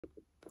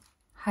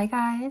Hi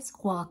guys,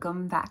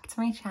 welcome back to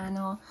my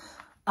channel.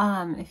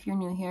 If you're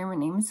new here, my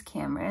name is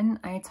Cameron.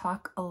 I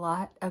talk a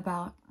lot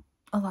about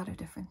a lot of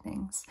different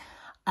things.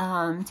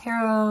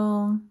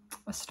 Tarot,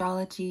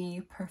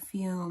 astrology,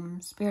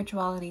 perfume,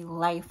 spirituality,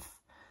 life,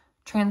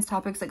 trans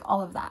topics, like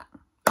all of that.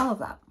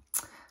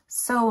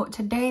 So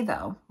today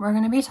though, we're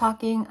going to be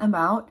talking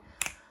about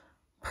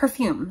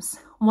perfumes.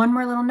 One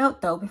more little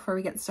note though, before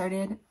we get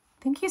started.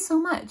 Thank you so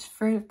much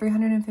for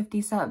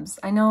 350 subs.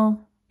 I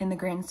know in the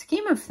grand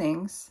scheme of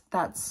things,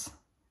 that's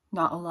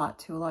not a lot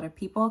to a lot of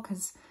people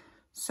because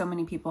so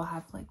many people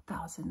have like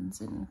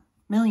thousands and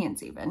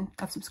millions even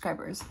of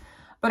subscribers.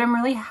 But I'm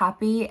really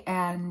happy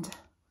and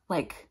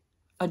like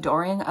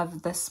adoring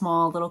of the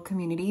small little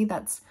community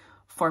that's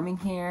forming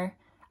here.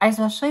 I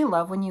especially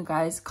love when you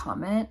guys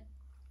comment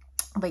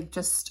like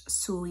just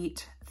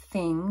sweet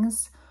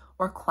things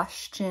or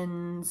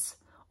questions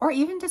or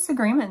even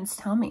disagreements.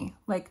 Tell me.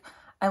 Like,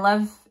 I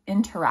love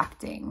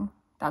interacting.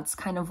 That's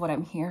kind of what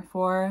I'm here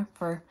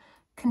for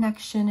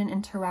connection and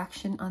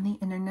interaction on the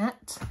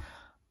internet.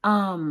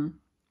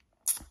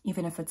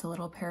 Even if it's a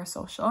little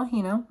parasocial,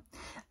 you know.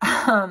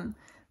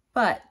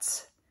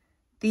 But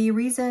the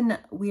reason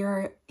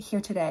we're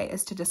here today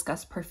is to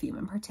discuss perfume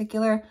in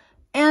particular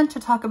and to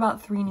talk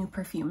about 3 new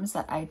perfumes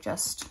that I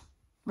just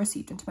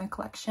received into my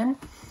collection.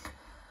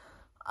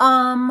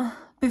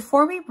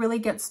 Before we really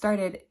get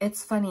started,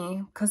 it's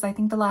funny because I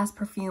think the last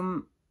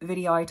perfume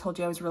video I told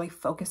you I was really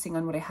focusing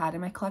on what I had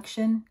in my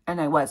collection,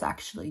 and I was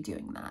actually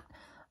doing that.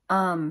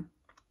 And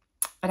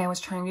I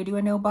was trying to do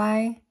a no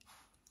buy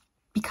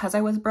because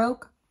I was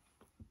broke,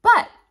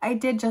 but I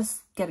did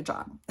just get a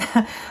job.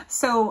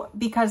 So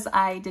because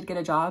I did get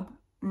a job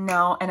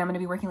now and I'm going to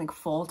be working like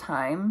full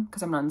time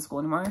because I'm not in school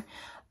anymore,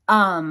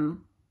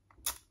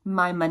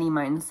 my money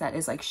mindset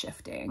is like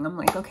shifting. I'm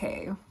like,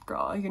 okay,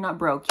 girl, you're not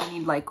broke. You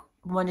need like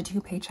 1 to 2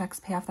 paychecks,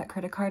 pay off that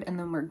credit card, and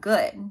then we're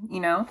good, you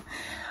know?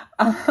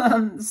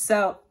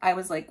 So I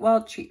was like,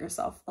 well, treat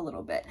yourself a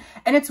little bit.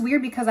 And it's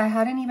weird because I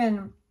hadn't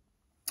even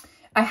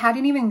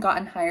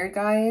gotten hired,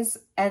 guys.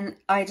 And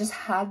I just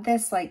had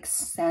this like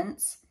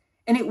sense,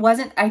 and it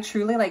wasn't, I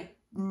truly like,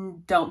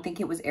 don't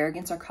think it was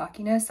arrogance or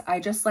cockiness. I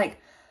just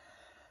like,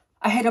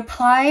 I had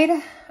applied,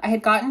 I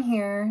had gotten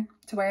here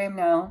to where I am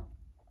now.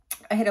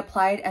 I had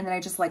applied and then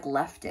I just like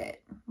left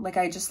it. Like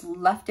I just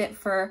left it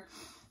for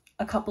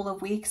a couple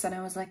of weeks and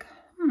I was like,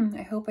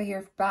 I hope I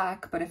hear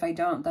back. But if I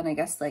don't, then I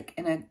guess like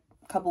in a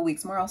couple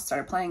weeks more, I'll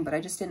start applying. But I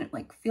just didn't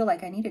like feel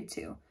like I needed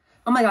to.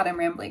 Oh my God, I'm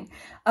rambling.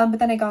 But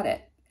then I got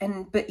it.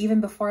 But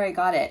even before I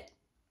got it,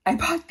 I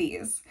bought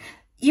these,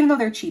 even though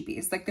they're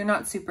cheapies, like they're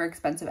not super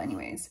expensive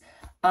anyways.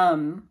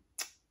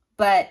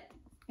 But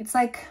it's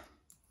like,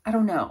 I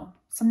don't know,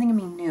 something in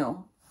me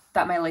knew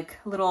that my like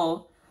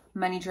little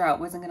money drought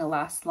wasn't going to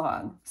last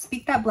long.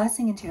 Speak that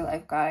blessing into your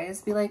life,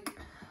 guys. Be like,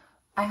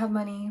 I have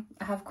money,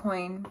 I have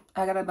coin,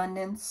 I got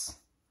abundance,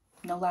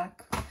 no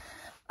lack.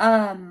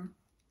 But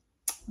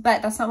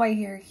that's not why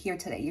you're here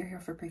today. You're here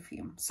for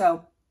perfume.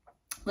 So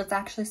let's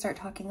actually start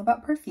talking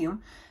about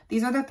perfume.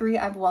 These are the 3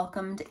 I've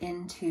welcomed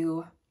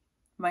into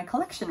my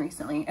collection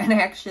recently, and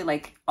I actually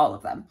like all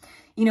of them.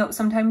 You know,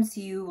 sometimes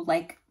you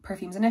like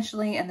perfumes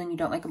initially and then you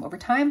don't like them over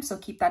time. So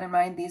keep that in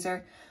mind. These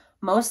are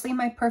mostly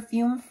my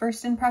perfume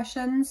first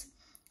impressions.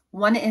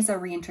 One is a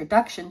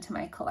reintroduction to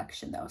my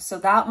collection though. So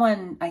that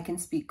one I can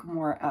speak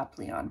more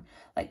aptly on,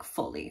 like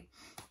fully.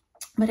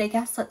 But I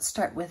guess let's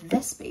start with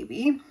this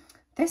baby.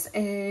 This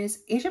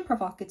is Asian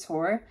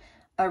Provocateur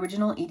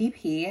original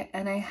EDP.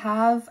 And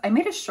I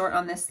made a short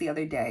on this the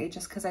other day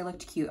just because I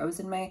looked cute. I was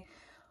in my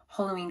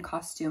Halloween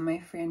costume, my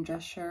Fran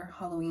Drescher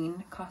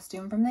Halloween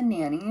costume from The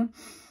Nanny.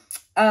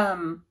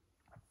 And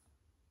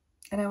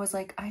I was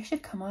like, I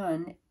should come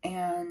on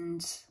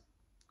and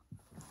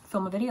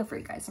film a video for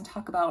you guys and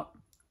talk about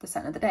the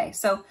scent of the day.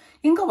 So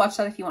you can go watch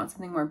that if you want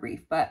something more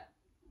brief, but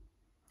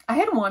I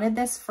had wanted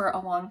this for a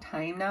long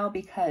time now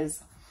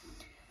because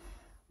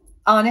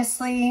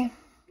honestly,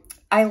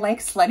 I like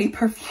slutty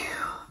perfume.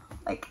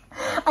 Like,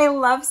 I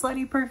love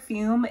slutty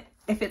perfume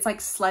if it's like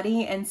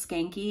slutty and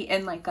skanky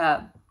in like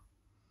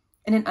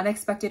in an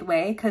unexpected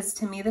way. Cause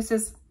to me, this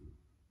is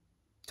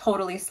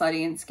totally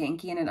slutty and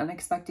skanky in an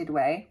unexpected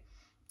way.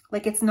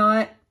 Like it's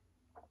not,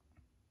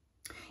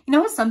 you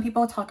know how some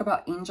people talk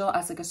about Angel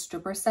as like a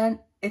stripper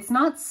scent? It's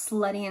not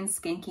slutty and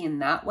skanky in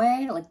that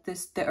way, like the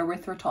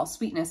erythritol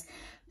sweetness.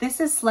 This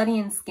is slutty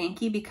and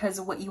skanky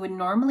because what you would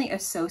normally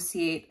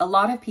associate, a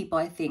lot of people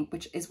I think,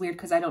 which is weird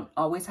because I don't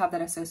always have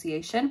that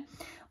association,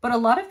 but a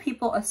lot of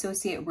people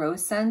associate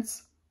rose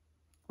scents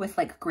with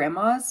like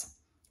grandmas.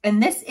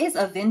 And this is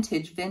a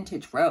vintage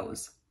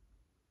rose.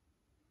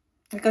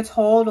 Like a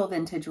total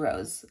vintage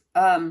rose.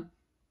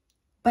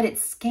 But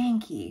it's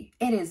skanky.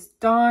 It is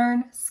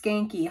darn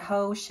skanky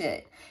ho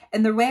shit.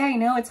 And the way I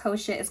know it's ho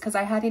shit is because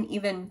I hadn't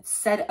even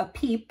said a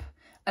peep.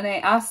 And I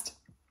asked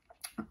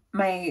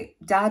my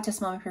dad to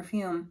smell my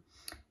perfume.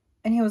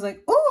 And he was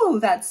like, ooh,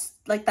 that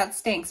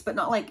stinks. But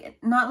not like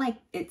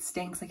it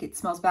stinks, like it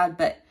smells bad.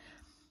 But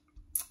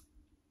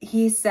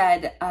he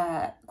said,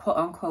 quote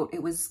unquote,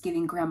 it was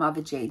giving grandma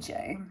the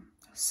JJ.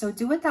 So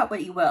do with that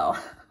what you will.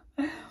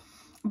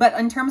 But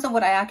in terms of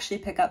what I actually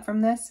pick up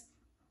from this,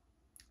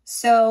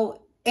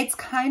 so it's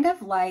kind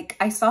of like,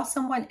 I saw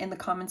someone in the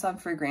comments on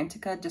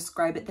Fragrantica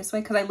describe it this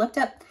way, because I looked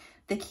up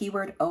the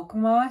keyword oak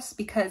moss,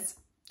 because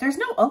there's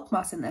no oak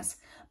moss in this,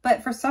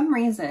 but for some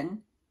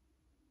reason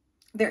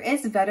there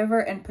is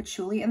vetiver and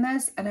patchouli in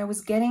this, and I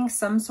was getting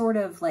some sort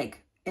of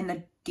like in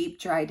the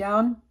deep dry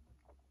down,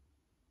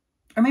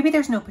 or maybe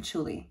there's no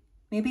patchouli.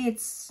 Maybe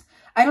it's,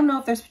 I don't know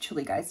if there's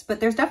patchouli, guys,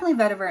 but there's definitely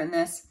vetiver in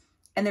this,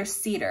 and there's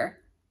cedar.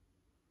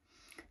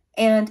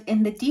 And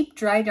in the deep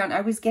dry down,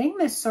 I was getting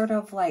this sort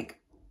of like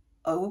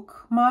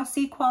oak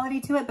mossy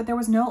quality to it, but there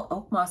was no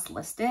oak moss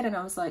listed. And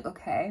I was like,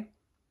 okay.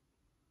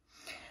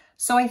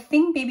 So I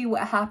think maybe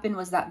what happened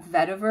was that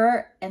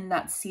vetiver and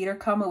that cedar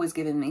combo was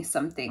giving me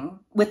something,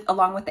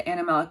 along with the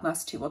animalic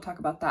musk too, we'll talk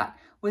about that,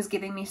 was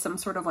giving me some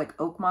sort of like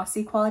oak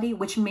mossy quality,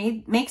 which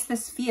makes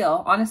this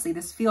feel, honestly,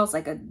 this feels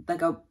like a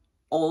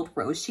old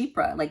rose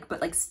chypre,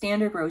 but like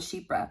standard rose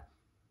chypre.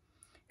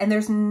 And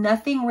there's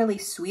nothing really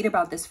sweet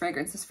about this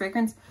fragrance. This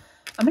fragrance,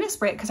 I'm going to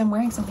spray it because I'm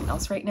wearing something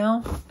else right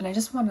now. And I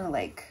just want to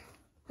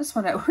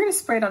we're going to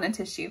spray it on a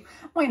tissue.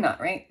 Why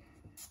not, right?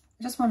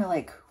 I just want to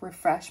like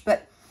refresh.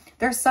 But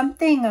there's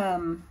something,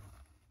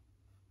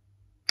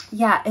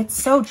 yeah,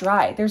 it's so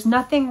dry. There's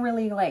nothing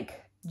really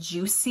like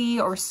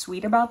juicy or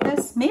sweet about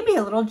this. Maybe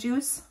a little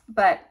juice,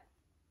 but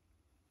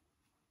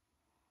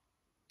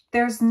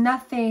there's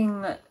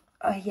nothing,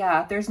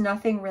 yeah, there's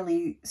nothing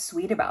really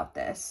sweet about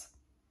this.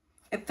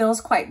 It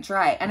feels quite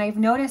dry. And I've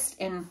noticed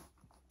in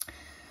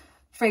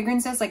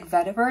fragrances like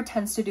vetiver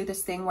tends to do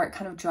this thing where it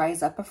kind of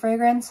dries up a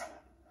fragrance.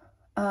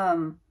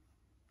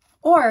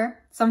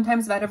 Or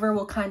sometimes vetiver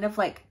will kind of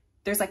like,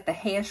 there's like the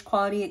hayish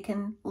quality it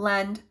can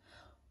lend.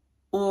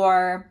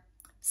 Or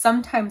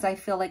sometimes I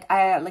feel like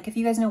if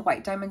you guys know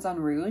White Diamonds on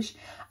Rouge,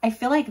 I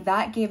feel like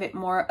that gave it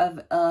more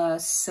of a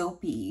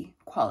soapy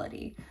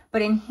quality.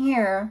 But in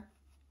here,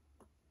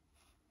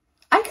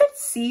 I could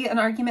see an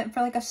argument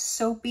for like a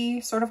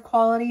soapy sort of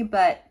quality,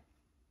 but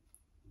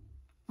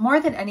more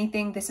than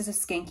anything, this is a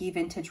skanky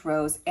vintage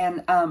rose.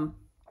 And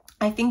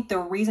I think the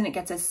reason it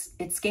gets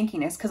its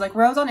skankiness, because like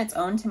rose on its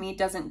own to me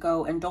doesn't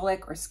go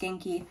indolic or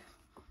skanky.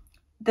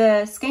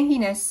 The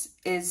skankiness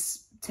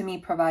is to me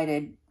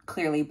provided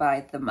clearly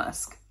by the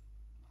musk.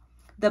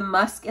 The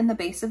musk in the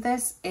base of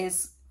this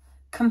is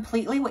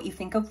completely what you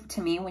think of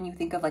to me when you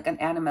think of like an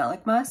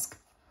animalic musk.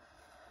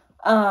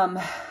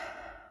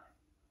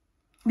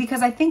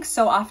 Because I think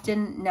so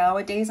often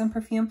nowadays in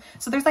perfume,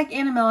 so there's like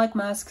animalic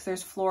musks,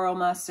 there's floral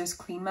musks, there's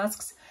clean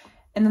musks,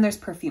 and then there's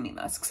perfumey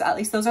musks. At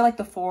least those are like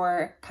the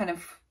four kind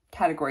of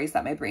categories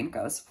that my brain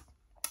goes.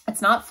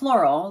 It's not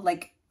floral.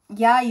 Like,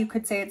 yeah, you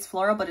could say it's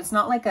floral, but it's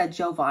not like a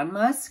Jovan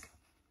musk.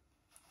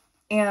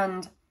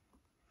 And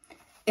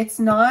it's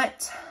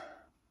not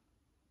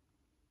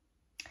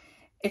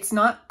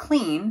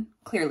clean,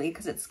 clearly,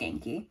 because it's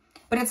skanky.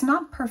 But it's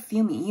not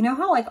perfumey. You know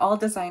how like all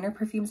designer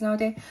perfumes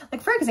nowadays,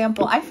 like for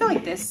example, I feel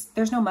like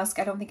there's no musk,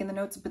 I don't think in the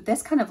notes, but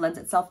this kind of lends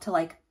itself to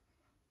like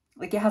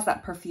it has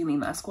that perfumey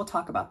musk. We'll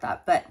talk about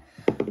that. But,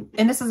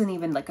 and this isn't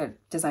even like a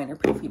designer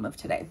perfume of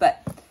today,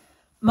 but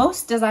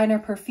most designer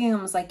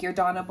perfumes, like your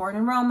Donna Born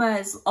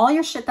Aromas, all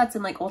your shit that's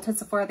in like Ulta,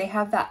 Sephora, they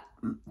have that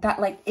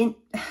like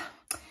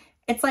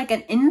it's like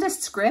an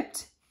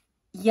indescript,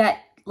 yet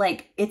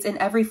like it's in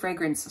every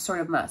fragrance sort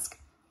of musk.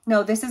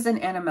 No, this is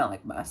an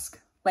animalic musk.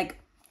 Like,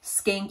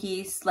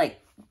 skanky, like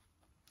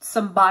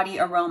some body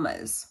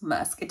aromas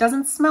musk. It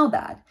doesn't smell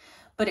bad,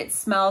 but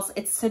it's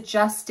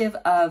suggestive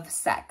of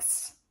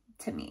sex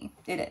to me.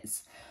 It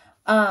is.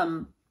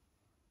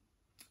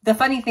 The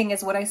funny thing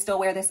is, would I still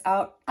wear this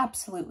out?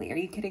 Absolutely. Are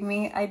you kidding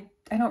me? I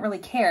don't really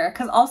care.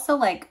 Because also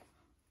like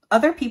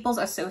other people's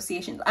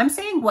associations, I'm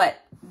saying what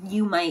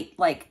you might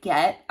like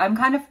get. I'm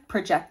kind of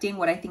projecting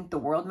what I think the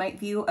world might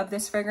view of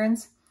this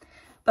fragrance,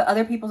 but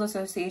other people's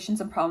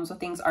associations and problems with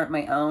things aren't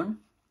my own.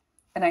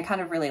 And I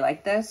kind of really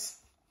like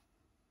this.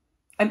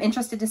 I'm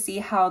interested to see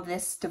how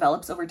this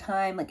develops over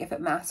time, like if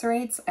it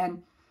macerates,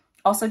 and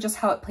also just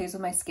how it plays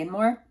with my skin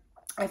more.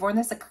 I've worn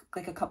this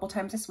like a couple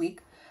times this week.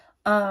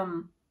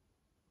 But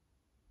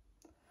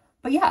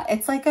yeah,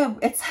 it's kind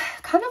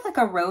of like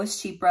a rose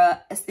chypre.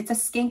 It's a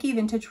skanky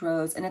vintage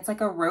rose, and it's like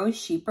a rose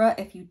chypre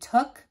if you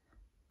took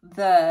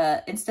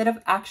instead of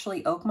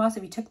actually oak moss,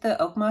 if you took the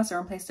oak moss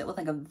or replaced it with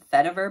like a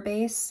vetiver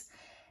base,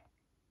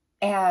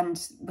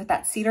 and with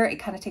that cedar, it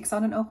kind of takes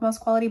on an oak moss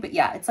quality. But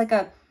yeah, it's like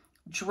a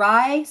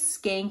dry,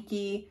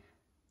 skanky,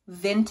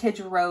 vintage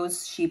rose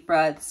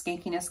chypre. The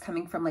skankiness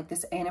coming from like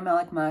this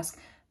animalic musk.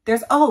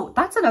 Oh,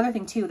 that's another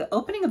thing too. The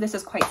opening of this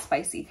is quite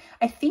spicy.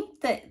 I think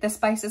that the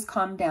spices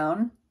calm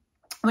down.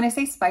 When I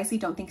say spicy,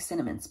 don't think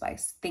cinnamon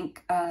spice.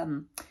 Think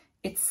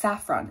it's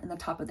saffron in the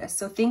top of this.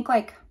 So think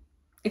like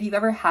if you've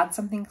ever had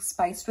something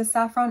spiced with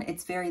saffron,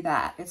 it's very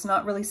that. It's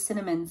not really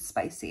cinnamon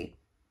spicy.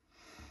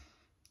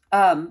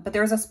 But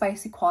there's a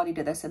spicy quality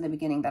to this in the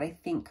beginning that I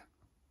think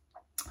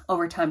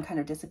over time kind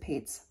of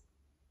dissipates.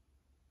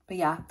 But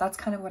yeah, that's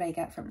kind of what I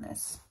get from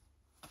this.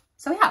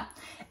 So yeah,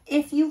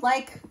 if you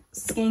like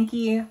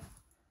skanky,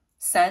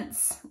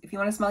 scents, if you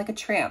want to smell like a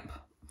tramp,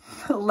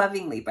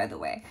 lovingly, by the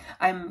way,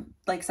 I'm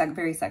like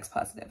very sex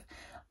positive.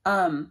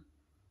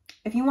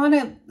 If you want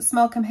to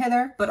smell come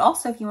hither, but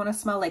also if you want to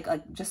smell like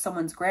just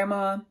someone's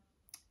grandma,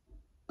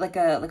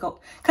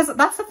 because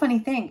that's the funny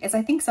thing is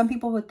I think some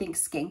people would think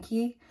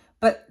skanky,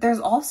 but there's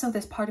also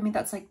this part of me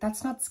that's like,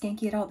 that's not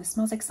skanky at all. This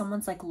smells like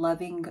someone's like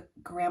loving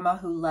grandma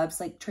who loves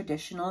like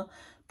traditional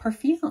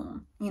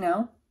perfume, you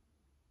know?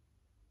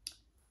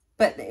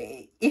 But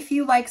if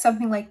you like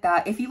something like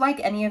that, if you like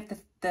any of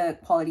the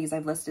qualities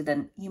I've listed,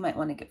 then you might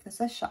want to give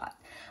this a shot.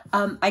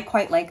 I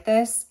quite like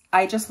this.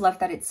 I just love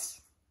that it's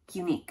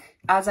unique.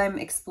 As I'm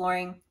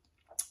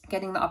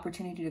getting the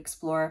opportunity to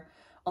explore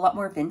a lot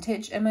more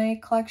vintage in my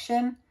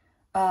collection,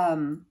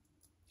 I'm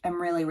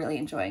really, really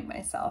enjoying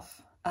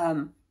myself.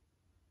 And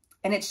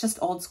it's just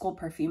old school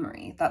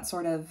perfumery, that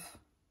sort of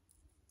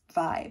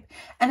vibe.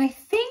 And I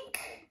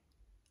think,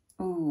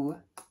 ooh,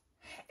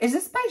 is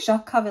this by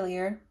Jacques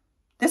Cavalier?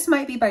 This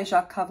might be by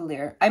Jacques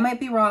Cavalier. I might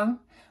be wrong,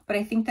 but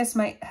I think this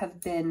might have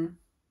been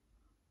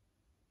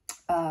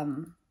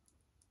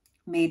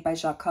made by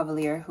Jacques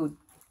Cavalier, who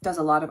does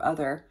a lot of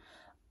other...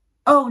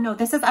 Oh, no,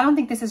 I don't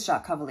think this is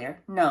Jacques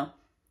Cavalier. No.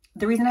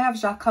 The reason I have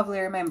Jacques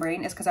Cavalier in my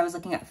brain is because I was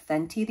looking at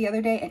Fenty the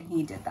other day and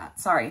he did that.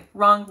 Sorry,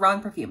 wrong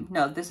perfume.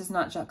 No, this is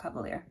not Jacques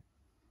Cavalier.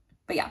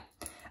 But yeah.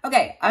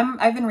 Okay,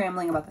 I've been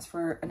rambling about this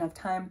for enough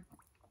time.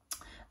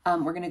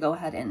 We're going to go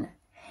ahead and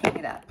hang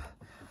it up.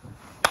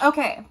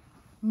 Okay,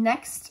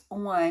 next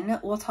one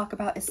we'll talk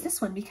about is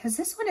this one, because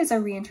this one is a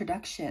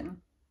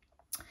reintroduction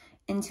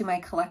into my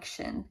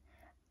collection.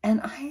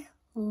 And I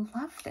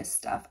love this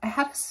stuff. I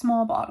had a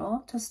small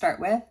bottle to start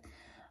with.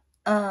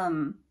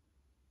 And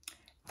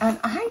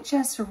I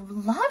just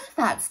loved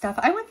that stuff.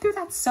 I went through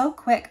that so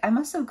quick. I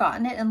must have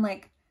gotten it in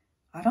like,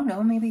 I don't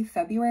know, maybe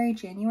February,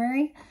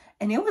 January.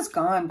 And it was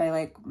gone by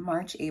like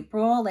March,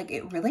 April. Like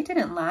it really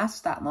didn't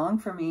last that long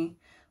for me.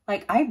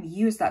 Like I've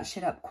used that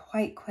shit up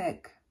quite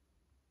quick.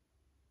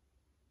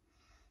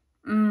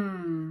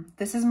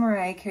 This is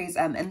Mariah Carey's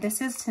M. And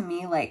this is to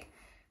me like,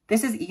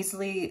 this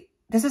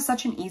is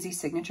such an easy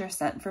signature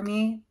scent for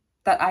me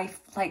that I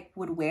like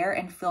would wear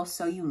and feel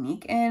so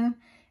unique in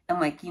and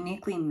like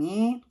uniquely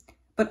me,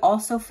 but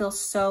also feel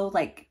so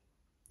like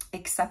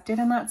accepted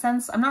in that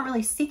sense. I'm not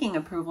really seeking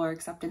approval or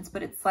acceptance,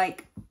 but it's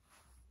like,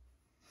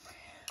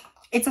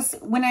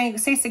 when I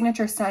say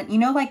signature scent, you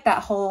know, like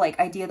that whole like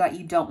idea that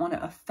you don't want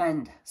to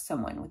offend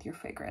someone with your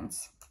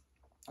fragrance.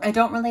 I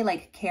don't really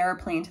like care or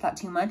play into that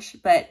too much,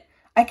 but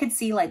I could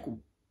see like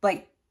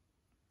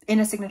in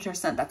a signature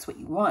scent, that's what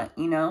you want,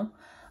 you know?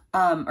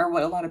 Or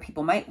what a lot of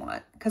people might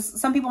want, because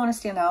some people want to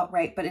stand out,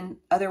 right? But in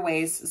other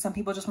ways, some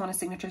people just want a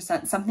signature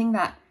scent, something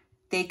that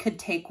they could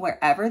take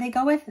wherever they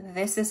go with.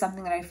 This is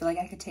something that I feel like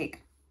I could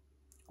take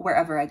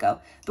wherever I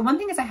go. The one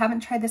thing is I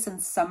haven't tried this in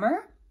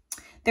summer.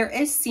 There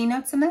is C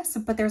notes in this,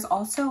 but there's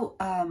also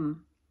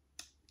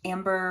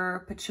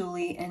amber,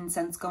 patchouli,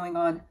 incense going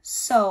on.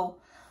 So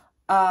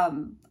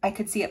I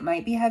could see it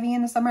might be heavy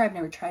in the summer. I've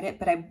never tried it,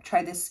 but I've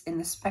tried this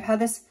I've had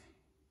this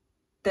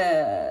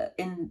now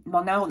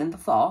in the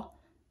fall,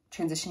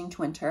 transitioning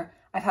to winter.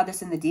 I've had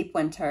this in the deep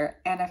winter,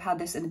 and I've had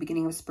this in the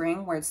beginning of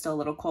spring where it's still a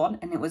little cold,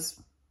 and it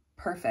was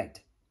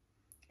perfect.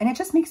 And it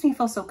just makes me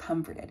feel so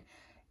comforted.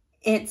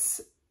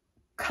 It's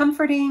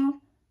comforting,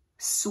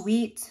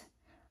 sweet,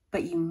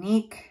 but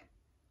unique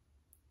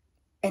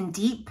and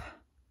deep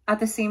at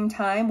the same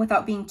time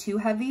without being too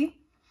heavy.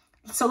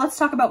 So let's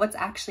talk about what's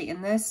actually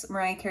in this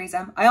Mariah Carey's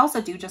M. I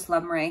also do just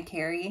love Mariah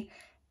Carey,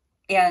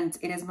 and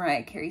it is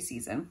Mariah Carey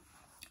season.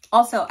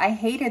 Also, I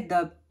hated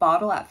the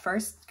bottle at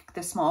first,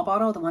 the small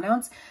bottle, the 1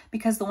 ounce,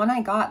 because the one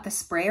I got, the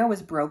sprayer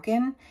was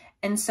broken.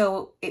 And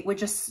so it would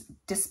just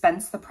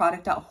dispense the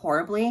product out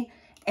horribly.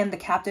 And the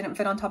cap didn't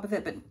fit on top of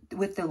it. But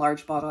with the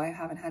large bottle, I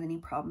haven't had any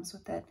problems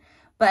with it.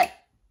 But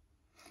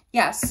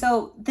yeah,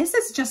 so this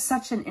is just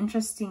such an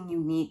interesting,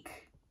 unique,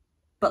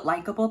 but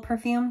likable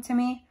perfume to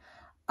me.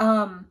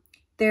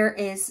 There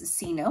is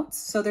C notes.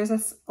 So there's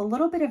a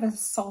little bit of a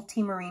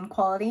salty marine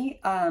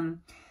quality.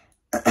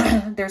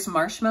 There's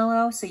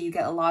marshmallow. So you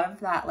get a lot of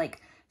that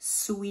like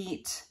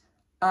sweet,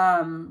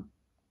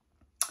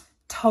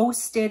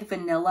 toasted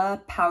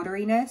vanilla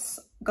powderiness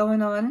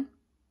going on.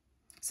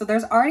 So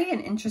there's already an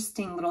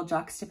interesting little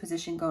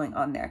juxtaposition going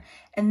on there.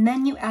 And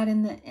then you add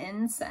in the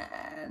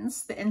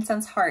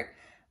incense heart.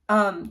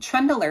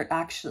 Trend alert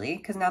actually,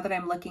 because now that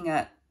I'm looking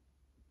at,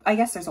 I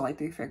guess there's only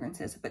 3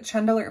 fragrances, but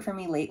trend alert for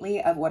me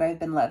lately of what I've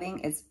been loving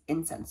is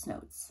incense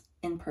notes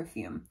in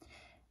perfume.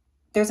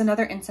 There's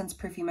another incense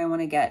perfume I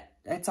want to get.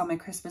 It's on my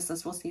Christmas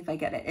list. We'll see if I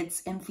get it.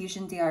 It's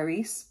Infusion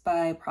d'Iris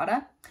by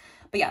Prada.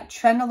 But yeah,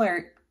 trend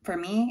alert for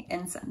me,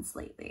 incense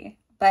lately.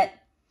 But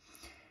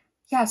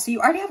yeah, so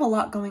you already have a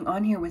lot going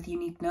on here with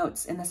unique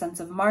notes in the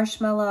sense of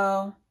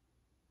marshmallow,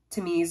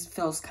 to me,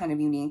 feels kind of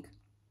unique.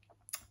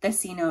 The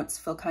C notes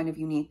feel kind of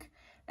unique.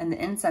 And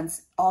the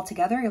incense all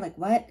together, you're like,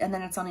 what? And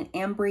then it's on an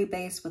ambery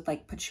base with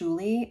like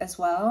patchouli as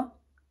well.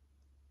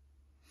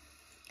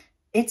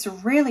 It's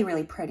really,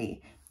 really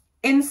pretty.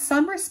 In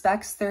some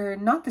respects, they're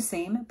not the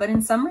same, but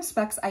in some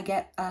respects, I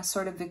get a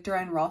sort of Viktor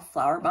and Rolf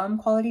Flower Bomb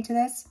quality to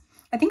this.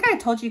 I think I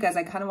told you guys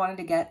I kind of wanted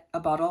to get a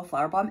bottle of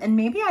Flower Bomb, and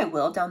maybe I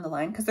will down the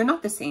line because they're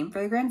not the same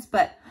fragrance,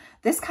 but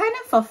this kind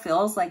of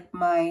fulfills like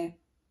my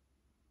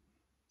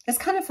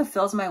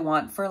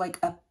want for like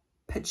a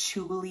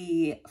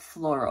patchouli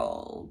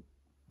floral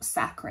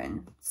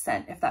saccharine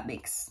scent, if that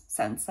makes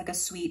sense, like a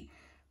sweet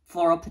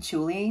floral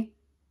patchouli.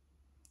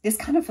 This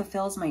kind of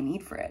fulfills my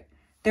need for it.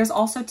 There's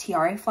also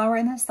tiare flower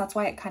in this. That's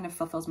why it kind of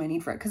fulfills my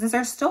need for it, because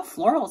there's still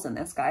florals in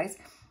this, guys.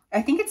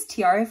 I think it's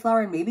tiare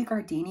flower and maybe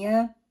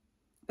gardenia,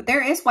 but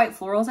there is white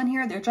florals in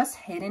here. They're just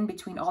hidden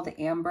between all the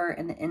amber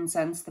and the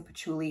incense, the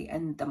patchouli,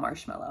 and the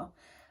marshmallow.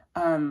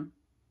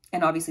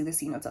 And obviously the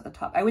C notes at the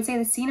top. I would say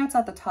the C notes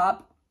at the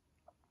top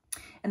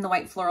and the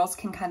white florals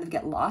can kind of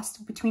get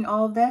lost between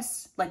all of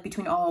this, like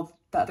between all of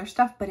the other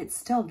stuff, but it's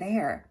still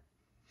there.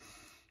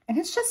 And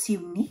it's just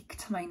unique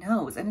to my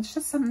nose. And it's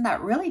just something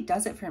that really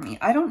does it for me.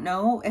 I don't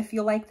know if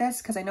you'll like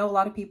this, because I know a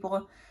lot of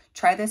people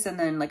try this and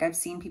then like I've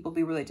seen people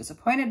be really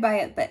disappointed by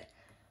it. But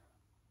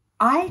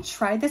I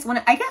tried this when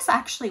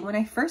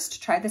I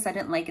first tried this, I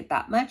didn't like it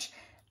that much.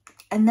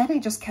 And then I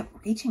just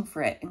kept reaching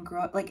for it and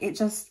grow up like it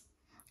just,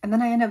 and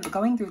then I ended up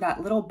going through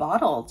that little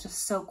bottle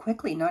just so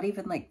quickly, not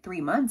even like 3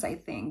 months, I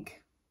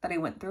think, that I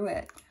went through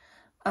it.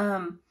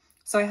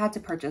 So I had to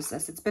purchase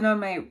this. It's been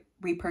on my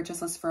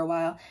repurchase list for a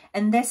while.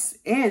 And this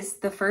is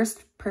the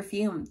first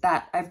perfume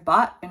that I've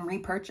bought and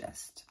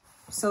repurchased.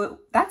 So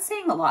that's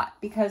saying a lot,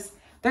 because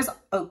there's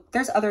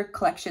other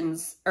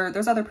collections, or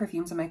there's other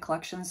perfumes in my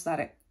collections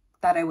that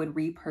I would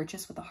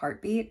repurchase with a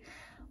heartbeat.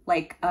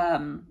 Like,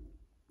 I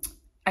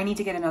need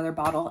to get another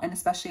bottle, and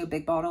especially a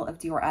big bottle of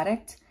Dior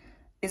Addict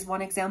is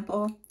one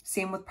example.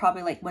 Same with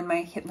probably like when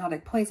my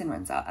Hypnotic Poison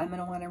runs out, I'm going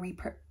to want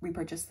to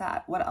repurchase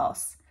that. What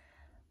else?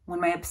 When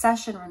my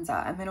Obsession runs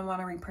out, I'm going to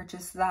want to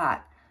repurchase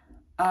that.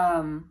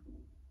 When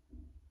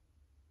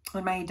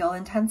my Idole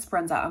Intense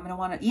runs out, I'm going to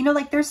want to, you know,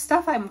 like there's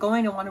stuff I'm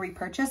going to want to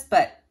repurchase,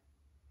 but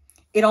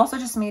it also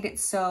just made it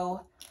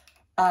so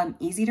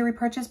easy to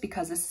repurchase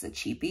because this is a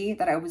cheapie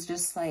that I was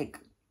just like,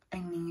 I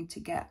need to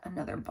get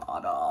another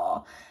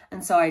bottle.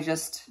 And so I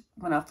just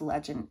went off the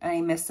ledge, and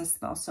I miss this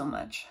smell so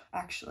much,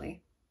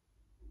 actually.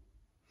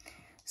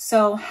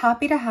 So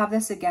happy to have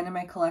this again in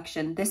my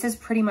collection. This is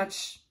pretty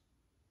much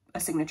a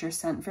signature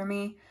scent for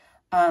me.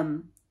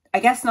 I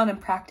guess not in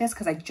practice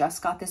because I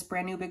just got this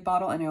brand new big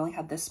bottle and I only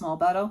had this small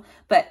bottle,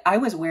 but I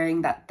was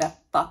wearing the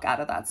fuck out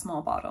of that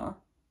small bottle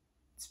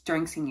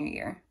during senior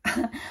year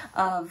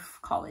of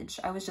college.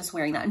 I was just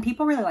wearing that, and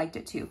people really liked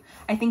it too.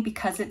 I think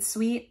because it's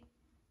sweet,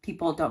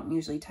 people don't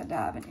usually tend to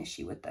have an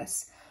issue with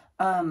this.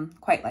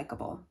 Quite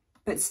likable,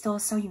 but still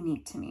so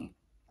unique to me.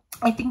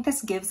 I think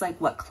this gives like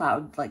what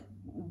Cloud like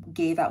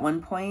gave at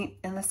one point,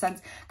 in the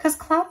sense, because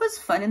Cloud was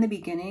fun in the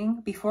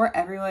beginning before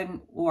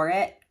everyone wore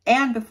it,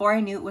 and before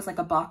I knew it was like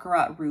a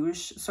Baccarat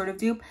Rouge sort of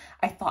dupe.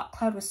 I thought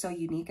Cloud was so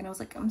unique, and I was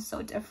like, I'm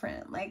so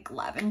different, like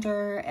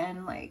lavender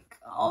and like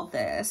all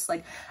this,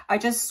 like I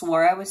just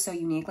swore I was so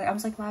unique. Like I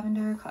was like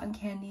lavender, cotton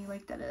candy,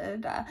 like da da da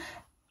da.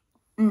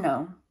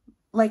 No,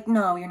 like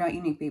no, you're not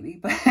unique, baby.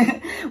 But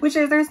which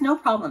is, there's no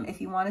problem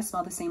if you want to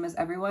smell the same as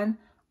everyone.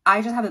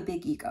 I just have a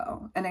big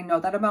ego, and I know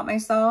that about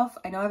myself.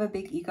 I know I have a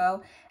big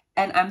ego,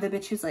 and I'm the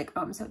bitch who's like,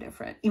 oh, I'm so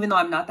different, even though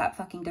I'm not that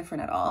fucking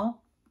different at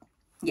all.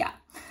 Yeah.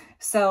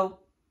 So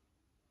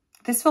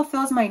this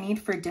fulfills my need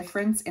for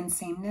difference and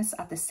sameness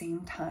at the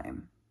same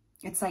time.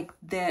 It's like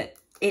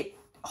it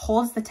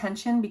holds the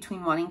tension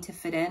between wanting to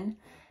fit in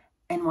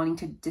and wanting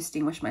to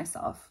distinguish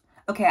myself.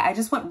 Okay, I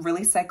just went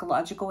really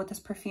psychological with this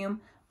perfume,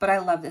 but I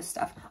love this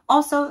stuff.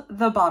 Also,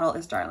 the bottle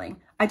is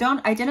darling. I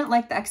didn't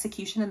like the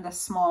execution in the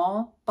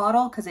small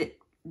bottle because it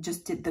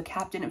just the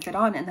cap didn't fit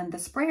on, and then the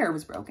sprayer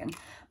was broken.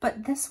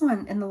 But this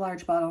one in the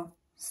large bottle,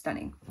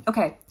 stunning.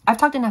 Okay, I've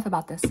talked enough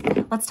about this.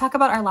 Let's talk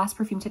about our last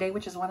perfume today,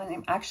 which is one that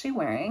I'm actually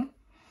wearing.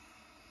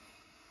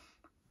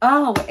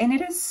 Oh, and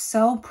it is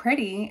so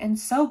pretty and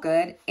so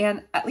good.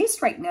 And at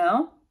least right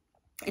now,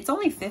 it's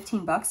only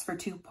 15 bucks for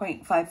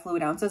 2.5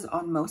 fluid ounces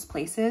on most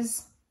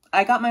places.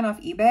 I got mine off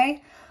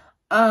eBay.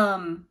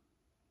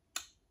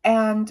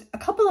 And a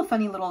couple of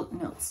funny little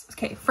notes.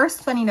 Okay,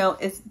 first funny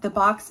note is the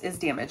box is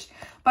damaged,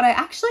 but I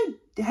actually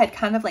had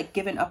kind of like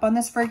given up on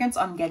this fragrance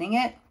on getting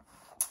it,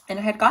 and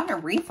I had gotten a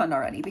refund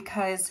already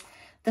because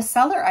the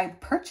seller I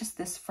purchased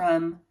this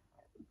from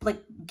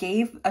like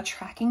gave a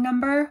tracking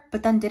number,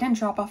 but then didn't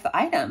drop off the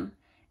item,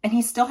 and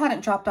he still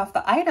hadn't dropped off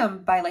the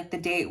item by like the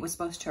day it was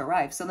supposed to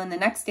arrive. So then the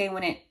next day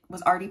when it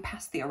was already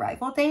past the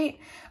arrival date,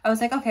 I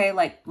was like, okay,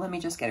 like let me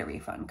just get a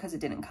refund because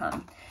it didn't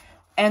come.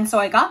 And so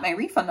I got my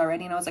refund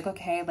already, and I was like,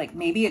 okay, like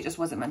maybe it just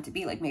wasn't meant to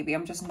be. Like maybe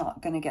I'm just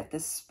not going to get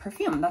this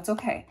perfume. That's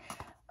okay.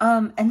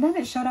 And then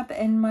it showed up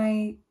in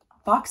my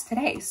box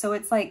today. So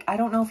it's like, I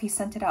don't know if he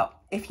sent it out.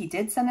 If he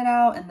did send it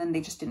out and then they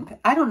just didn't,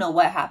 I don't know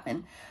what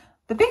happened.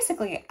 But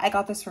basically, I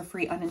got this for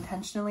free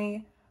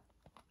unintentionally.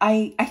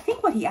 I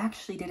think what he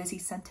actually did is he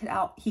sent it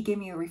out. He gave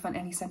me a refund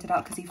and he sent it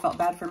out because he felt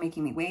bad for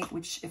making me wait,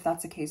 which if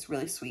that's the case,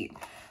 really sweet.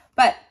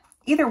 But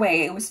either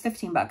way, it was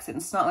 15 bucks. And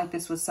it's not like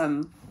this was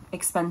some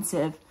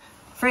expensive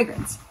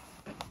fragrance.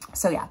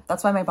 So yeah,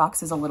 that's why my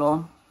box is a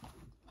little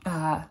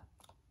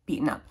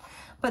beaten up.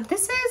 But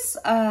this is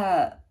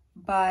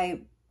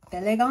by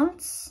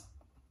Bellegance,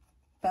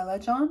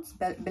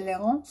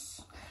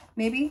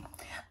 maybe.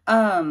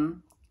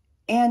 And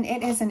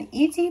it is an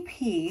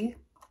EDP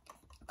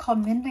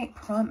called Midnight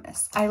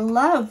Promise. I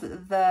love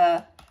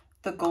the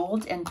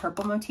gold and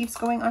purple motifs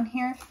going on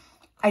here.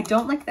 I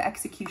don't like the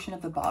execution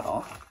of the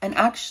bottle. And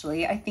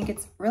actually, I think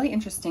it's really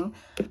interesting.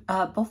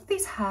 Both of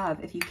these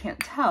have, if you can't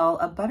tell,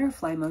 a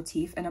butterfly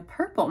motif and a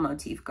purple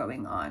motif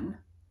going on.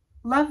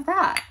 Love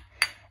that.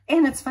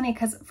 And it's funny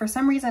because for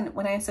some reason,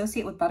 when I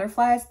associate with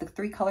butterflies, the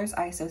 3 colors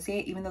I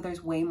associate, even though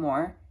there's way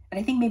more, and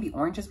I think maybe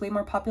orange is way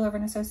more popular of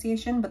an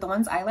association, but the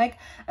ones I like,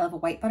 I love a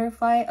white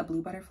butterfly, a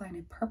blue butterfly, and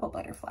a purple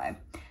butterfly.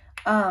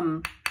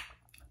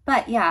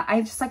 But yeah,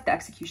 I just like the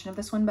execution of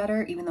this one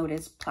better, even though it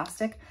is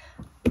plastic.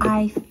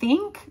 I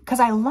think, because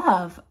I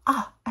love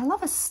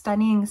a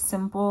stunning,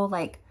 simple,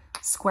 like,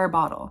 square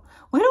bottle.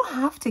 We don't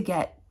have to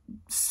get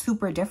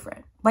super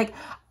different. Like,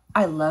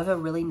 I love a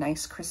really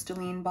nice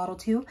crystalline bottle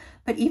too,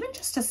 but even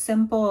just a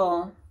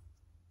simple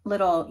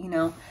little, you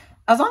know,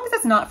 as long as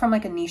it's not from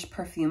like a niche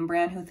perfume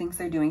brand who thinks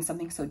they're doing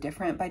something so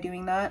different by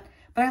doing that.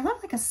 But I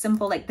love like a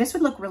simple, like, this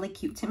would look really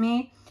cute to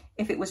me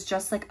if it was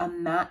just like a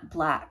matte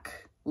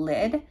black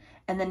lid,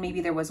 and then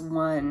maybe there was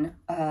one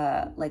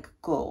like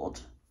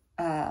gold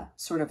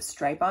sort of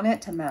stripe on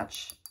it to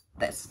match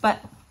this.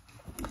 But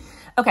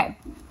okay,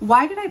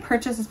 why did I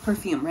purchase this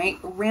perfume, right?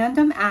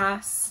 Random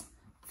ass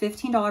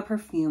 $15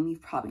 perfume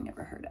you've probably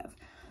never heard of.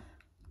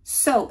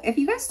 So if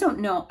you guys don't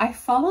know, I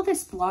follow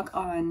this blog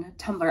on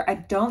Tumblr. I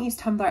don't use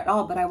Tumblr at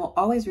all, but I will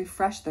always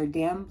refresh their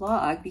damn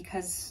blog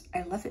because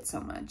I love it so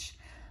much.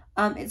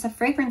 It's a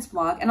fragrance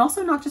blog, and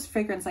also not just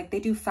fragrance, like they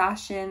do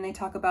fashion, they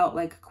talk about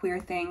like queer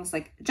things,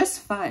 like just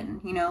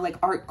fun, you know, like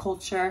art,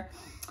 culture,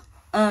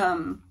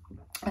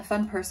 a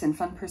fun person,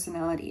 fun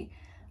personality.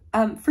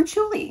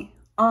 Fruitchuli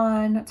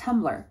on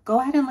Tumblr. Go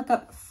ahead and look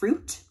up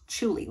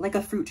Fruitchuli, like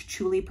a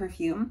Fruitchuli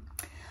perfume.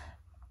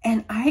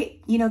 And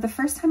you know, the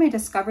first time I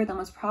discovered them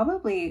was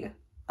probably,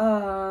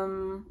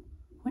 when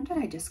did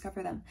I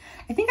discover them?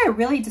 I think I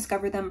really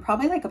discovered them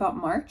probably like about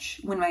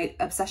March, when my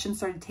obsession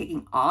started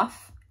taking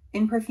off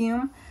in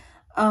perfume.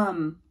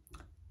 And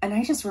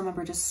I just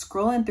remember just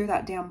scrolling through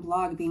that damn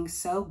blog being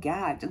so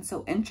gagged and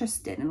so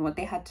interested in what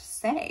they had to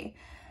say.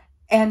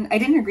 And I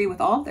didn't agree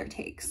with all of their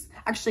takes.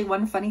 Actually,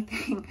 one funny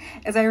thing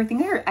is I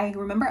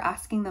remember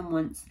asking them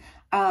once,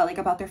 like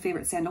about their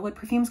favorite sandalwood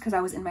perfumes, because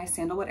I was in my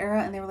sandalwood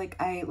era, and they were like,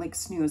 I like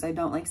snooze, I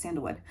don't like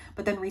sandalwood.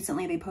 But then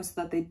recently they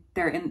posted that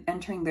they're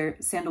entering their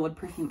sandalwood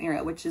perfume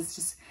era, which is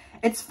just,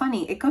 it's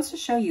funny. It goes to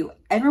show you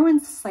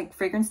everyone's like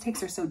fragrance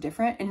takes are so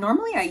different. And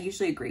normally I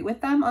usually agree with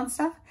them on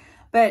stuff,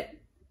 but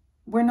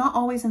we're not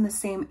always in the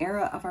same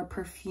era of our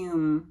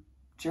perfume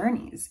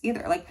journeys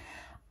either. Like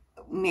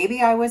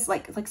maybe I was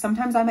like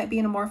sometimes I might be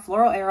in a more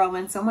floral era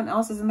when someone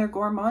else is in their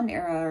gourmand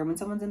era, or when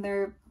someone's in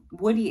their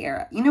woody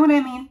era. You know what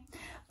I mean?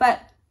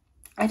 But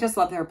I just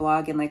love their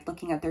blog and like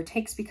looking at their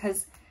takes,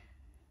 because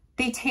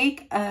they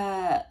take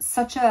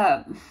such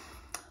a,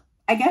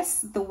 I guess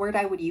the word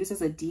I would use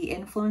is a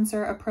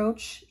de-influencer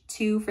approach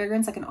to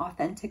fragrance, like an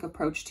authentic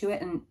approach to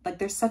it. And like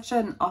there's such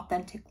an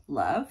authentic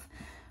love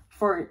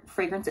for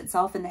fragrance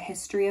itself and the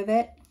history of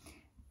it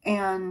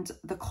and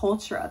the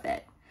culture of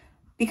it.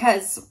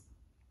 Because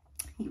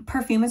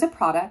perfume is a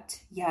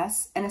product,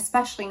 yes. And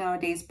especially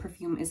nowadays,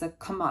 perfume is a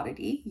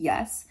commodity,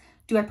 yes.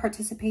 Do I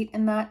participate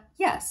in that?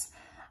 Yes.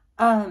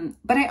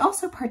 But I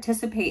also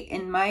participate,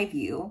 in my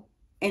view,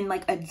 in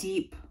like a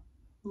deep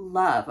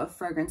love of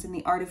fragrance and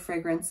the art of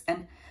fragrance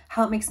and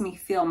how it makes me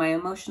feel, my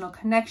emotional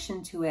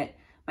connection to it,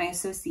 my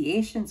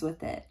associations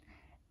with it.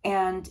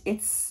 And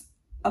it's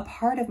a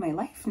part of my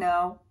life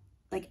now,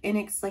 like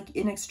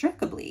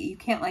inextricably. You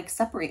can't like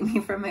separate me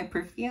from my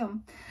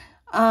perfume.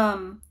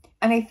 And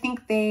I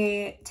think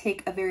they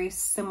take a very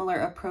similar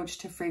approach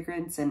to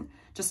fragrance and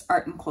just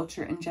art and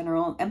culture in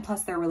general. And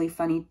plus they're really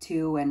funny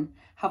too and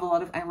have a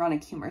lot of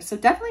ironic humor. So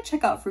definitely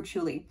check out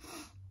Fruitchuli.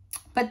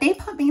 But they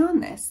put me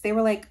on this. They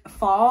were like,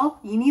 fall,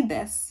 you need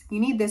this. You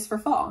need this for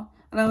fall.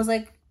 And I was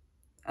like,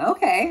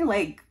 okay,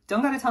 like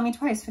don't gotta tell me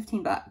twice,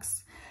 15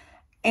 bucks.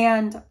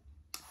 And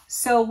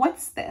so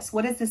what's this?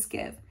 What does this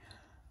give?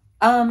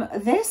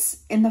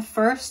 This in the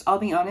first, I'll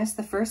be honest,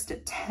 the first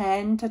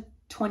 10 to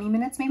 20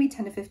 minutes, maybe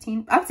 10 to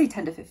 15. I would say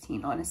 10 to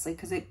 15, honestly,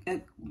 because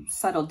it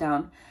settled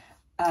down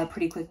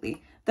pretty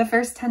quickly. The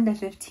first 10 to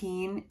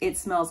 15, it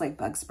smells like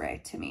bug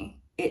spray to me.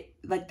 It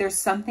like there's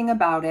something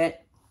about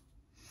it,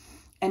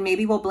 and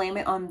maybe we'll blame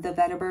it on the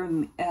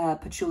vetiver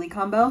patchouli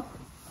combo.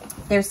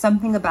 There's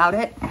something about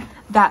it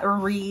that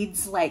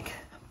reads like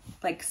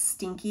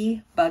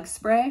stinky bug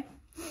spray,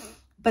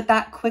 but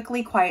that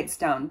quickly quiets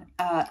down,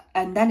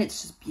 and then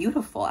it's just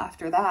beautiful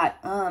after that.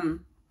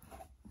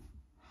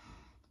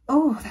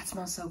 Oh, that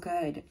smells so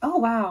good. Oh,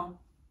 wow.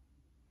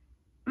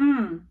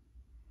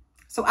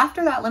 So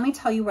after that, let me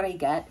tell you what I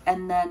get,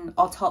 and then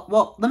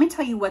let me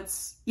tell you what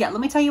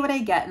I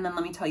get, and then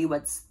let me tell you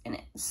what's in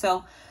it.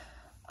 So,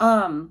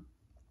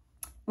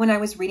 when when I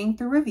was reading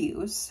through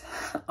reviews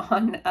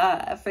on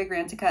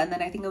Fragrantica, and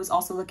then I think I was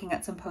also looking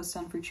at some posts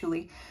on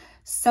Fruitchuli,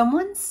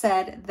 someone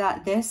said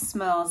that this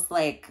smells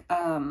like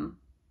kind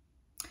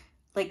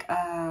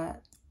of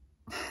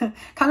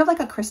like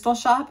a crystal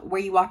shop where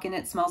you walk in,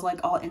 it smells like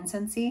all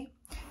incensey,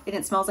 and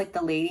it smells like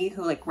the lady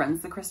who like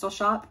runs the crystal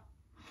shop,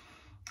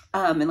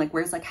 and like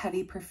wears like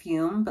heavy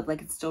perfume, but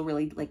like it's still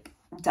really like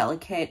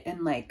delicate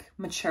and like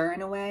mature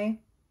in a way.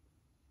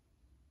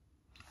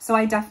 So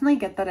I definitely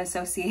get that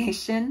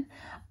association.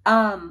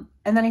 And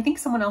then I think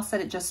someone else said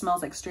it just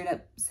smells like straight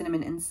up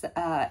cinnamon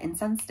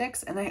incense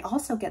sticks, and I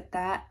also get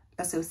that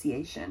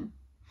association.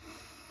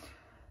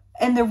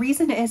 And the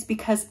reason is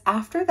because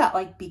after that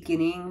like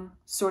beginning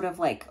sort of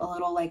like a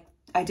little like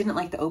I didn't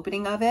like the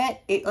opening of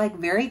it, it like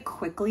very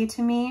quickly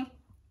to me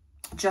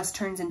just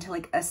turns into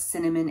like a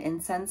cinnamon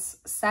incense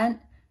scent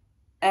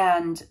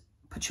and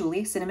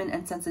patchouli, cinnamon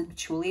incense and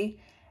patchouli.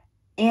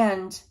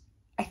 And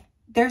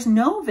there's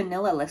no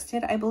vanilla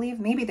listed, I believe.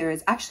 Maybe there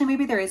is. Actually,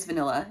 maybe there is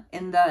vanilla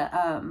in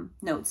the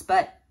notes,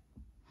 but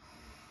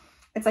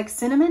it's like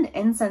cinnamon,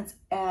 incense,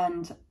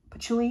 and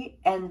patchouli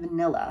and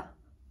vanilla.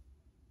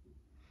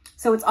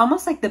 So it's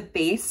almost like the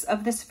base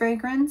of this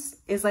fragrance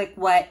is like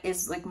what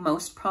is like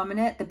most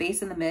prominent, the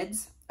base and the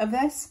mids of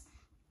this.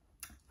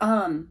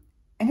 And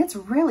it's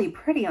really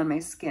pretty on my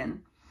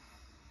skin.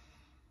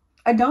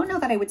 I don't know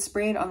that I would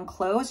spray it on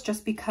clothes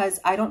just because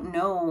I don't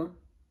know.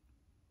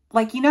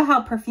 Like, you know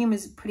how perfume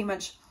is pretty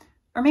much,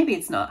 or maybe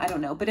it's not, I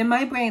don't know. But in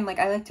my brain, like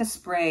I like to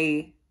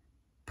spray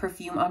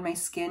perfume on my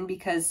skin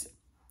because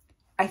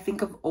I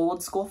think of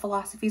old school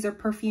philosophies of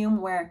perfume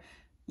where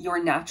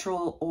your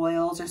natural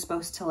oils are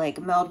supposed to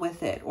like meld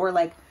with it. Or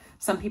like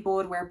some people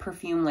would wear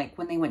perfume like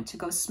when they went to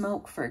go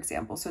smoke, for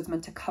example. So it's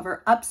meant to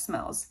cover up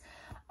smells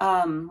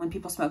when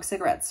people smoke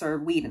cigarettes or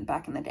weed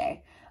back in the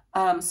day.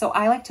 So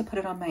I like to put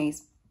it on my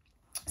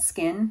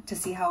skin to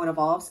see how it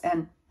evolves.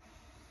 And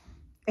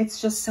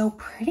it's just so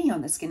pretty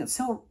on the skin. It's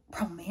so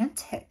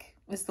romantic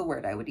is the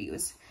word I would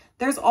use.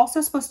 There's also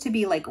supposed to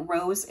be like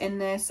rose in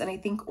this, and I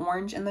think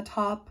orange in the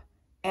top.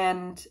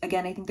 And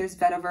again, I think there's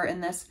vetiver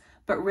in this,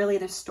 but really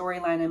the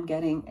storyline I'm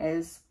getting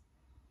is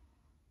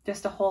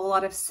just a whole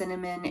lot of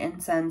cinnamon,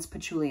 incense,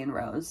 patchouli, and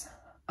rose.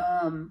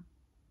 And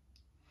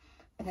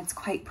it's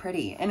quite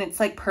pretty. And it's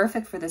like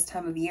perfect for this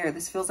time of year.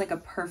 This feels like a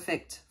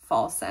perfect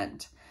fall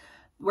scent,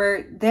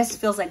 where this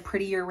feels like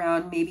pretty year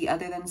round, maybe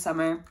other than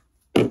summer.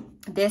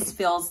 This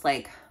feels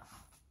like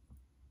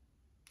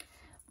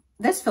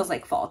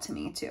fall to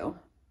me too,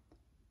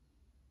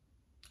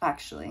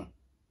 actually.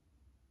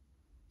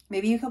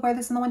 Maybe you could wear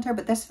this in the winter,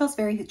 but this feels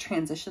very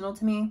transitional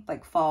to me,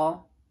 like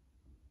fall.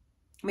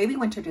 Maybe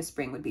winter to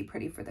spring would be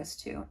pretty for this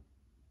too.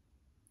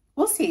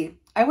 We'll see.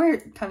 I wear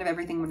kind of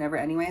everything whenever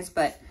anyways,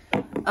 but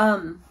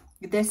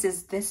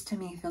this to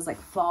me feels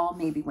like fall,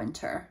 maybe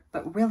winter,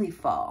 but really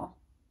fall.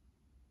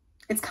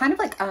 It's kind of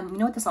like, you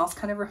know what this also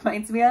kind of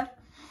reminds me of?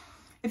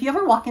 If you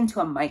ever walk into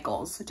a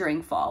Michael's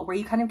during fall, where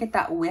you kind of get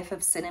that whiff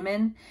of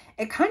cinnamon,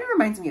 it kind of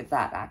reminds me of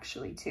that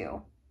actually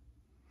too.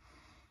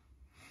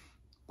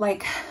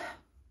 Like,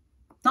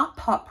 not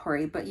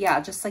potpourri, but yeah,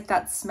 just like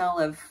that smell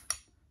of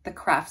the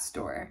craft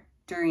store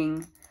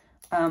during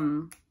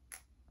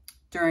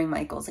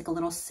Michael's, like a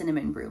little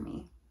cinnamon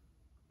broomy.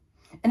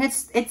 And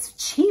it's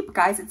cheap,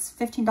 guys. It's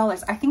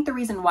 $15. I think the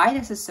reason why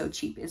this is so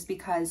cheap is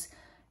because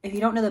if you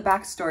don't know the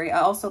backstory,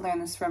 I also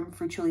learned this from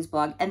Fruitchuli's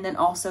blog, and then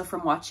also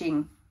from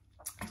watching,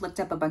 I looked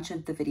up a bunch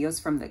of the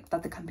videos from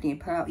that the company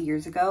had put out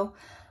years ago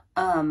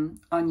on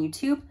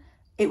YouTube.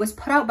 It was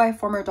put out by a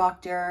former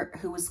doctor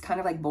who was kind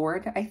of like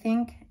bored, I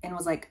think, and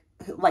was like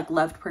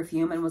loved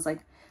perfume and was like,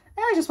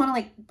 I just want to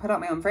like put out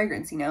my own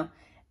fragrance, you know?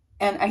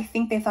 And I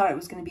think they thought it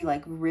was going to be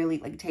like really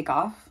like take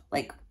off,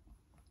 like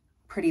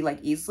pretty like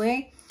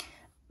easily,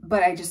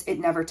 but it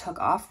never took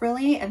off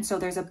really. And so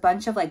there's a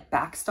bunch of like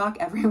backstock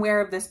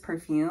everywhere of this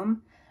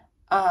perfume.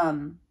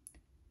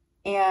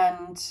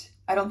 And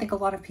I don't think a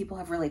lot of people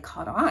have really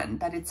caught on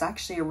that it's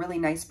actually a really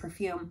nice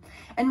perfume.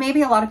 And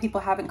maybe a lot of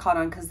people haven't caught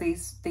on because they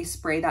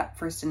spray that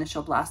first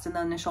initial blast, and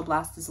the initial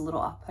blast is a little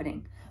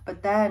off-putting.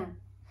 But then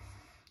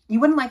you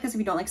wouldn't like this if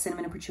you don't like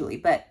cinnamon and patchouli,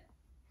 but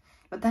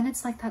then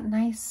it's like that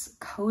nice,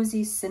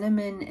 cozy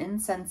cinnamon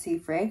incensey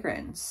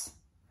fragrance.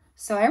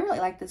 So I really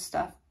like this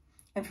stuff.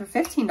 And for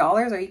 $15,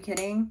 are you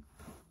kidding?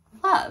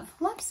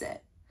 Loves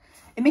it.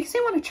 It makes me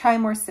want to try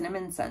more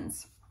cinnamon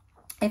scents.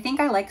 I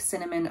think I like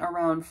cinnamon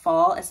around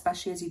fall,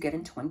 especially as you get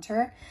into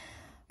winter,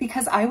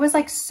 because I was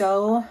like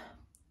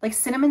like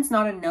cinnamon's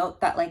not a note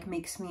that like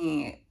makes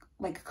me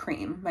like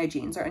cream my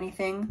jeans or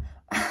anything.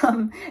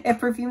 If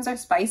perfumes are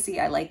spicy,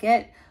 I like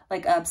it,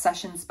 like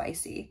Obsession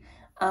spicy.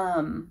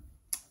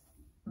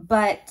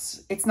 But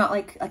it's not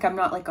like I'm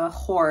not like a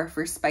whore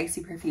for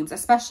spicy perfumes,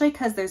 especially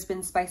because there's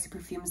been spicy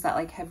perfumes that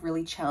like have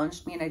really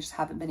challenged me and I just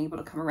haven't been able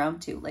to come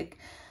around to. Like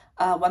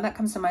one that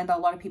comes to mind that a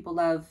lot of people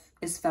love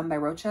is Femme by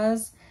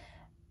Rochas,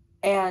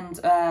 and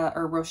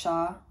or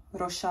Rocha,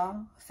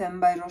 Femme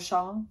by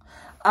Rocha.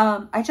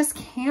 I just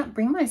can't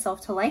bring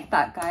myself to like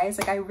that, guys.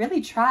 Like I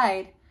really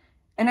tried,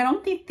 and I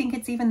don't think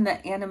it's even the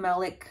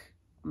animalic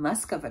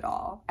musk of it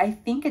all. I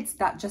think it's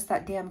just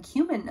that damn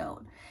cumin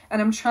note.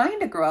 And I'm trying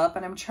to grow up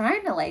and I'm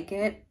trying to like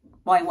it.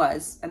 Well, I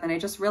was. And then I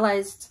just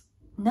realized,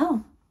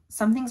 no,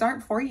 some things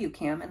aren't for you,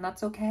 Cam, and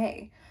that's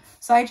okay.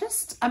 So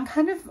I'm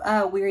kind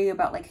of weary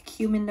about like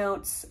cumin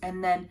notes.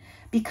 And then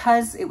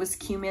because it was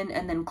cumin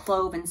and then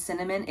clove and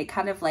cinnamon, it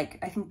kind of like,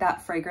 I think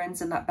that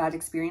fragrance and that bad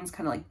experience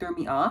kind of like threw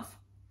me off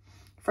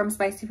from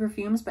spicy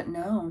perfumes. But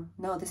no,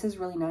 this is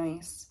really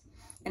nice.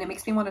 And it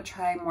makes me want to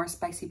try more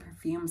spicy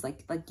perfumes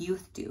like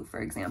Youth Dew, for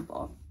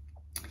example.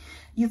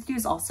 Youth Dew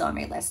is also on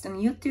my list.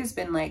 And Youth Dew has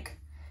been like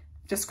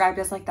described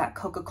as like that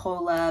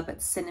Coca-Cola,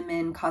 but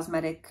cinnamon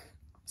cosmetic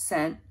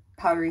scent,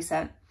 powdery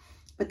scent.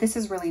 But this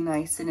is really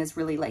nice and is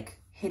really like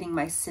hitting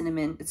my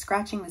cinnamon. It's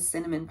scratching the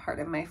cinnamon part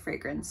of my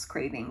fragrance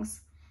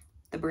cravings,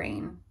 the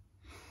brain.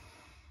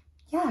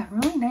 Yeah,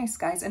 really nice,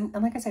 guys. And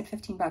like I said,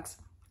 15 bucks.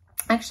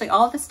 Actually,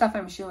 all of the stuff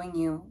I'm showing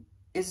you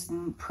is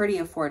pretty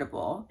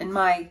affordable in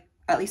my,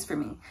 at least for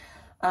me,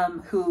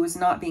 who is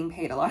not being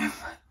paid a lot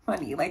of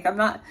money. Like I'm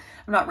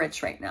not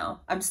rich right now.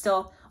 I'm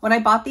still, when I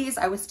bought these,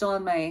 I was still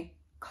on my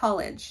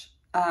college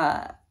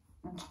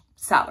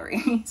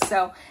salary.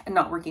 So, and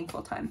not working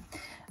full time.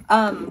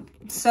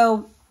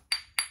 So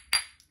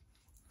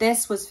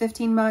this was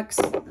 15 bucks.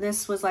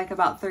 This was like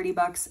about 30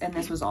 bucks. And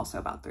this was also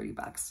about 30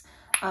 bucks.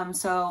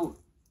 So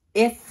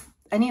if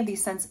any of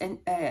these scents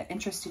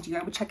interested you,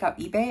 I would check out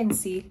eBay and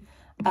see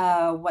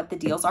what the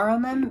deals are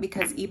on them,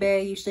 because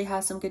eBay usually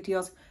has some good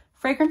deals.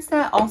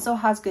 FragranceNet also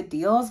has good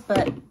deals,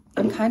 but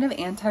I'm kind of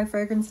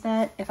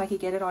anti-FragranceNet if I could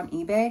get it on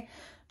eBay,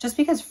 just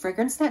because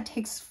FragranceNet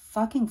takes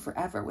fucking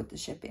forever with the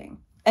shipping.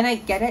 And I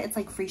get it, it's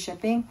like free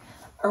shipping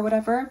or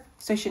whatever,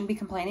 so I shouldn't be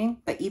complaining,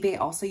 but eBay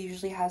also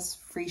usually has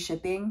free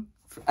shipping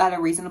at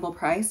a reasonable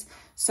price,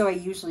 so I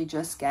usually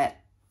just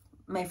get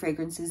my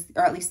fragrances,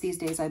 or at least these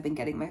days I've been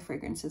getting my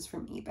fragrances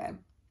from eBay.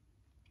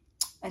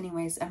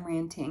 Anyways, I'm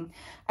ranting.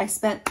 I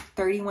spent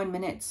 31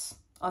 minutes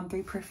on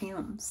 3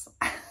 perfumes.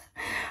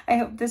 I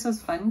hope this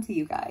was fun to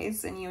you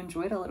guys and you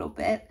enjoyed a little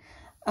bit.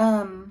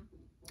 And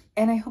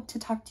I hope to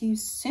talk to you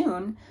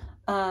soon.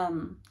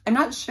 I'm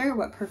not sure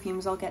what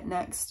perfumes I'll get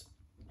next.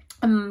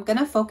 I'm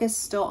gonna focus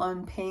still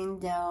on paying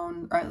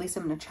down, or at least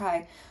I'm gonna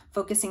try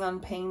focusing on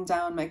paying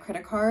down my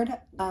credit card.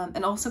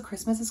 And also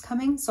Christmas is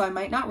coming, so I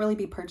might not really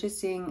be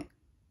purchasing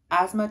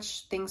as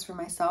much things for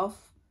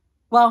myself.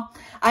 Well,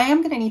 I am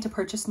going to need to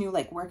purchase new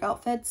like work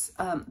outfits,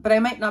 but I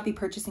might not be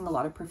purchasing a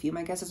lot of perfume,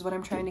 I guess is what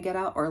I'm trying to get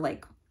out, or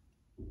like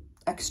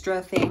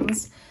extra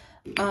things,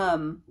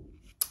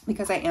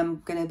 because I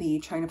am going to be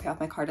trying to pay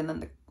off my card and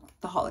then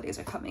the holidays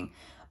are coming.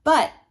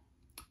 But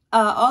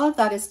all of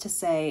that is to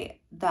say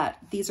that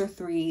these are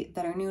 3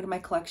 that are new to my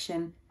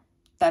collection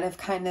that have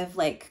kind of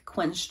like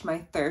quenched my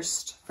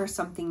thirst for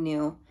something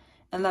new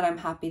and that I'm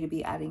happy to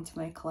be adding to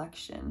my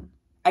collection.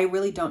 I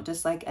really don't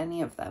dislike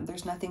any of them.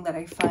 There's nothing that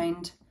I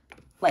find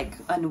like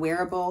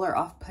unwearable or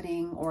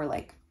off-putting, or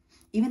like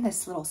even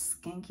this little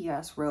skanky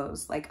ass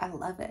rose. Like I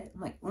love it. I'm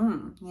like,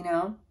 you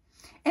know?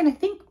 And I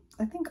think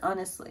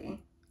honestly,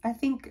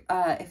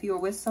 if you were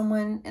with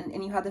someone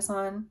and you had this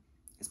on,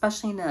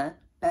 especially in a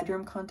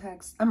bedroom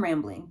context, I'm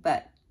rambling,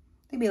 but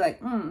they'd be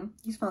like,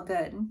 you smell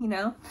good, you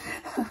know?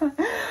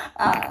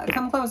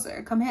 Come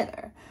closer, come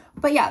hither.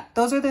 But yeah,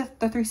 those are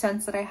the 3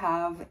 scents that I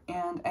have,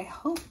 and I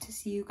hope to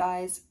see you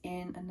guys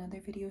in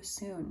another video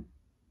soon.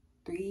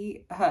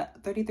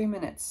 33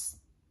 minutes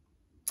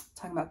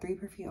talking about 3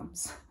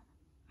 perfumes.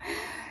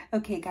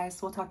 Okay,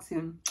 guys, we'll talk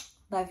soon.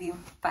 Love you.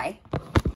 Bye.